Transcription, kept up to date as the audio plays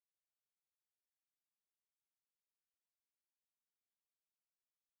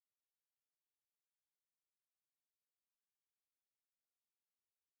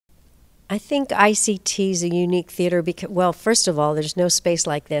I think ICT is a unique theater because, well, first of all, there's no space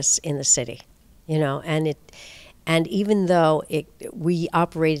like this in the city, you know, and even though we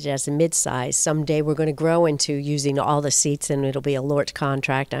operated as a mid-size, someday we're going to grow into using all the seats, and it'll be a LORT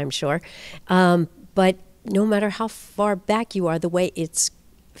contract, I'm sure. But no matter how far back you are, the way it's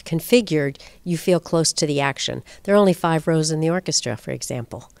configured, you feel close to the action. There are only 5 rows in the orchestra, for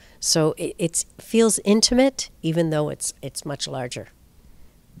example. So it feels intimate, even though it's much larger.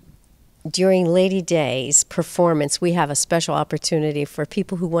 During Lady Day's performance, we have a special opportunity for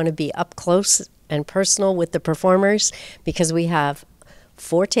people who want to be up close and personal with the performers, because we have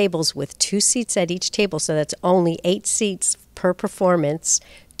 4 tables with 2 seats at each table, so that's only 8 seats per performance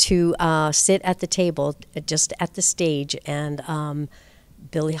to sit at the table, just at the stage, and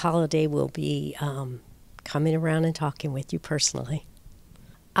Billie Holiday will be coming around and talking with you personally.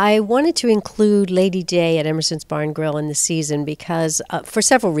 I wanted to include Lady Day at Emerson's Bar and Grill in the season because, for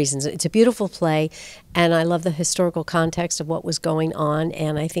several reasons. It's a beautiful play, and I love the historical context of what was going on,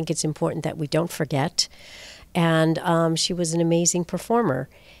 and I think it's important that we don't forget. And she was an amazing performer.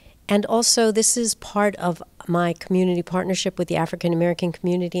 And also, this is part of my community partnership with the African American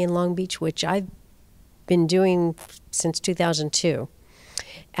community in Long Beach, which I've been doing since 2002.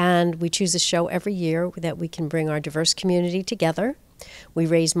 And we choose a show every year that we can bring our diverse community together. We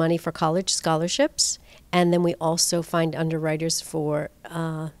raise money for college scholarships, and then we also find underwriters for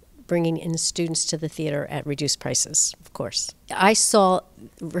bringing in students to the theater at reduced prices, of course. I saw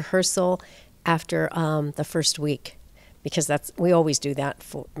rehearsal after the first week, because we always do that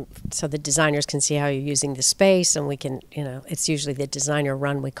so the designers can see how you're using the space, and we can, you know, it's usually the designer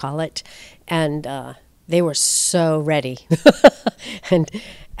run, we call it, and they were so ready.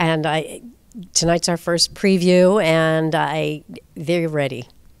 and tonight's our first preview, and they're ready.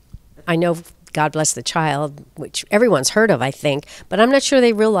 I know God Bless the Child, which everyone's heard of, I think, but I'm not sure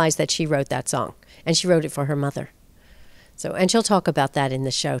they realize that she wrote that song, and she wrote it for her mother. So, and she'll talk about that in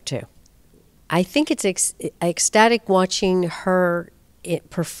the show, too. I think it's ecstatic watching her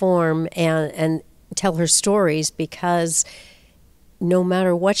perform and tell her stories, because no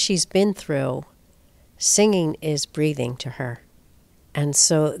matter what she's been through, singing is breathing to her. And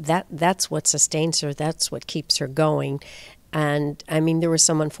so that's what sustains her. That's what keeps her going. And, I mean, there were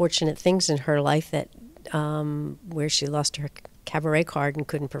some unfortunate things in her life that where she lost her cabaret card and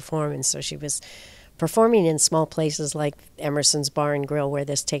couldn't perform. And so she was performing in small places like Emerson's Bar and Grill, where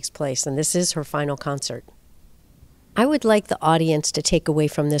this takes place. And this is her final concert. I would like the audience to take away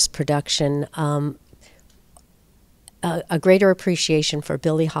from this production a greater appreciation for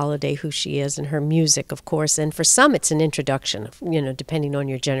Billie Holiday, who she is, and her music, of course. And for some, it's an introduction, you know, depending on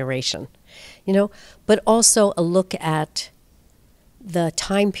your generation, you know, but also a look at the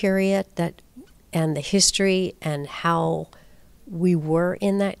time period and the history and how we were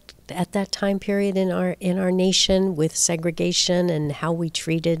at that time period in our nation with segregation, and how we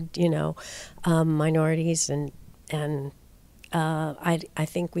treated, you know, minorities, and I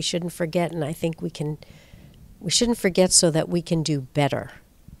think we shouldn't forget, and I think we shouldn't forget so that we can do better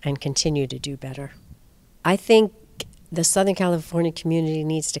and continue to do better. I think the Southern California community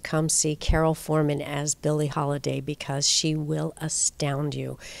needs to come see Karole Foreman as Billie Holiday, because she will astound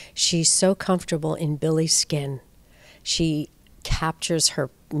you. She's so comfortable in Billie's skin. She captures her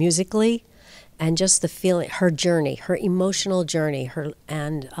musically, and just the feeling, her journey, her emotional journey,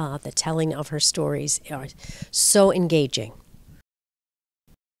 and the telling of her stories are so engaging.